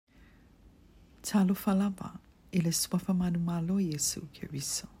Faitauga, I le malo Iesu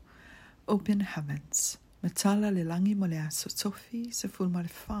Keriso. Open heavens. MATALA le langi mo le aso TOFI se fulma le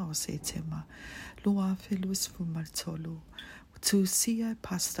fao SETEMA. Lua fe luis fulma le tolu. Tusi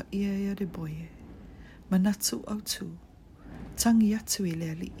pasta ia de boye. Manatu Autu. Tagi atu I le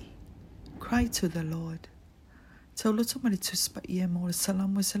Alii. Cry to the Lord. Tauloto ma le Tusi Paia mo le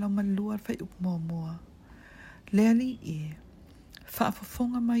Salamo lua fai upu moa. Le Alii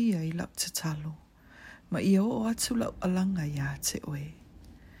faafofoga mai ai lau tatalo. Ma ia o atu lau alaga ia te oe.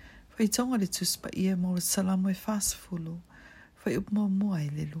 Faitauga le Tusi Paia mo le Salamo fasfulu. Fai upu moa I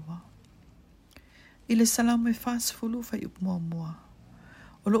le lua. I le Salamo fasfulu fai upu moa.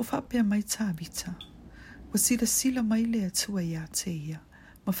 O lo faapea mai Tavita. Wa silasila mai le atua ia te ia.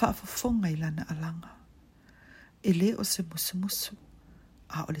 Ma faafofoga I lana alaga. E le o se musumusu.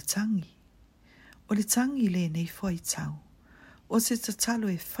 A o le tangi. O le tangi lenei fuaitau. O se tatalo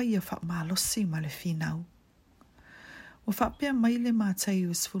faia faamalosi ma le finau. O faapea mai le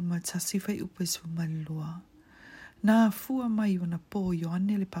Mataio tasi fai upu lua. Na āfua mai o na po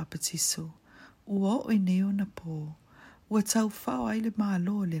Ioane le papatiso. Ua o neo na po. Ua taufaoa I le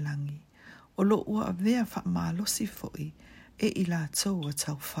malo le langi. O lo ua avea faamalosi foi e I la atou o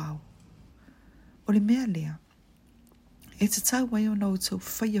taufao. O le mea lea. E te tau wai o nau tau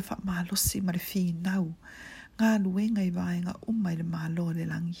faia faamalosi ma le finau. Ngā luenga I vaenga umai le malo le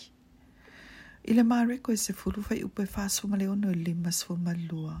langi. I le mareko se fulu fai upu fasuma le ono lima sfuma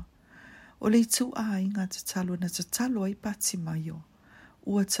lua. O le tu a inga tatalo na tatalo ai pati maio.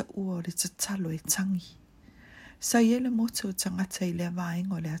 Ua ta ua o le tatalo e tangi. Sa iele moto o tangata I le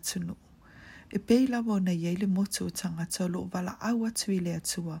vaenga o le atunu. E pei lawa na iele moto o tangata o lo vala au atu I le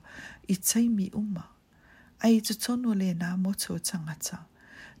atua. I taimi uma. Ai te tono le na moto o tangata.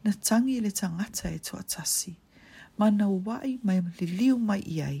 Na tangi le tangata e tuatasi. Mana wai mai li liu mai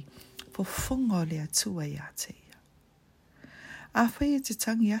iai. Po fonga o le atua I ate ia. Āfua e te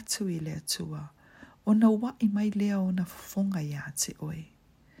tangi atu I le atua. O na wai mai lea o na fonga I ate oe.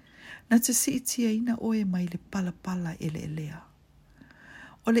 Na te si itia ina oe mai le pala ele elea.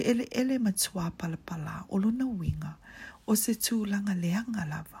 O le ele matua pala o lo na winga. O se tūlanga leanga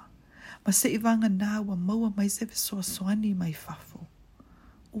lava. Ma se iwanga nā wa maua mai se fesoasoani mai fafo.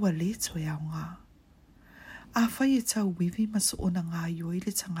 Ua leto e au ngā. Āfua e tau wivi maso o na ngā yo I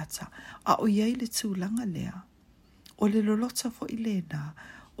le tangata. A o iei le tūlanga lea. O le lolota fo I le nā.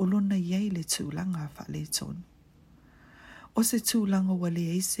 O lo na iei le tūlanga fa le tonu. O se tūlanga wa le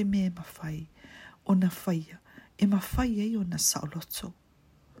eise me e mawhai. O na faia. E mawhai ei o na sauloto.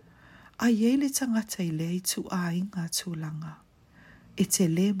 A iei le tangata I le I tu a inga tūlanga. E te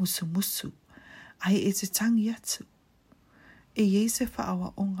le musumusu. Ai e te tangi atu. E iei se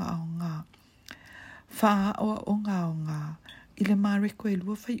whaawa onga o ngā. Whaawa onga o ngā. I le mareko e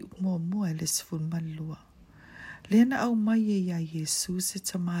lua fai mua e le sifun malua. Lena au mai e ia Iesu se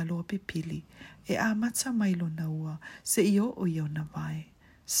tamalo pipili. E a mata mai lo na ua. Se I o iau na vai.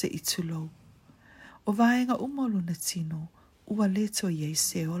 Se I tulou. O vaenga umolo na tino. Ua leto iei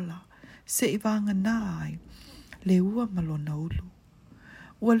se ola. Se I vanga na ai. Le ua malo na ulu.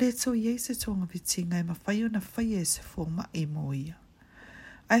 Ua leto iei se tonga vitinga e mawhaio na whaia e se forma e moia.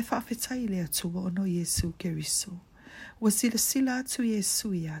 Ai faafetai le atua ono Iesu Keriso. Ua silasila atu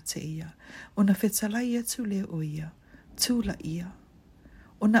Iesu ia te ia. O na fetalai atu lea o ia. Tūla ia.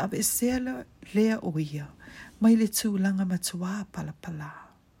 O na avesela lea o ia. Mai le tūlanga matua pala.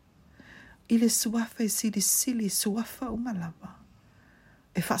 I le suafa e silisili suafa umalawa.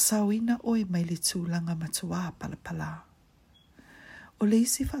 E whasauina oe mai le tūlanga matua pala. O le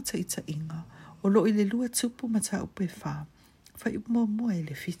isi whataita inga. O lo I le lua tupu mata upe wha. Fai mua e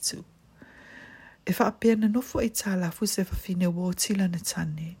le fitu. E faapea na nofo e tālafu se finau o tila na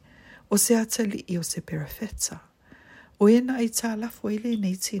tane. O se atali I o se perafeta. O ena e tālafu e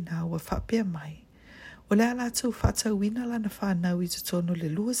lenei tina ua faapea mai. O le alatu faatauina lana whanau I tutono le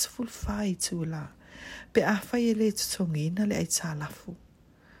luas fulfai tūla. Pe awhai e le tutongina le e tālafu.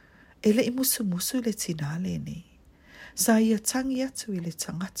 E le I musumusu le tina lenei. Sa ia tangi atu I le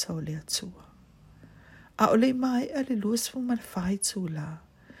tangata o le atua. A o le mai a le luas fulfai tūla.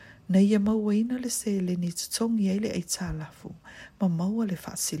 Na ia maua ina le se le ni tutongi e le e tālafu. Ma maua le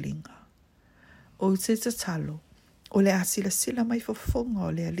whaasilinga. O te tatalo. O le silasila mai fofonga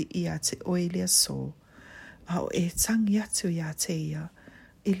o le alii a te oe le aso. A o e tangi atu ia te ia.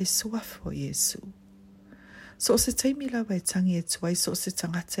 I le suafo Iesu. So o se teimi lawa e tangi atu ai so o se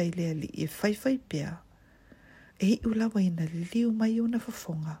tangata I le alii e faipea. E ulawa ina liu mai una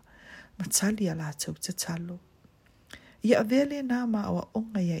fofonga. Matali a lātou tatalo. Ia avele nā maa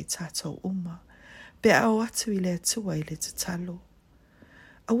onga ia I tātou uma. Pe au atu I le atua I le tatalo.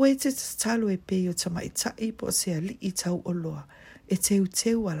 Awe te tatalo e pe o tama itai po se ali I tau oloa e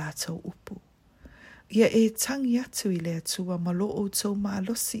teu ala tau upu. Ia e tangi atu I le atua malo o tau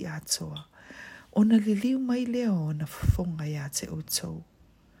maalosi atoa. Ona liliu mai lea o na fafonga ia te o tau.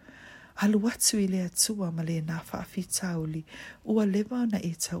 Alu atu I le atua ma le na faafitau li ua lewa na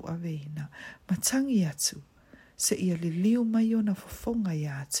e tau aveina. Matangi atu se ia liliu mai o na fafonga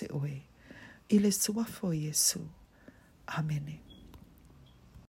ia te oe. I le suafo Iesu. Amene.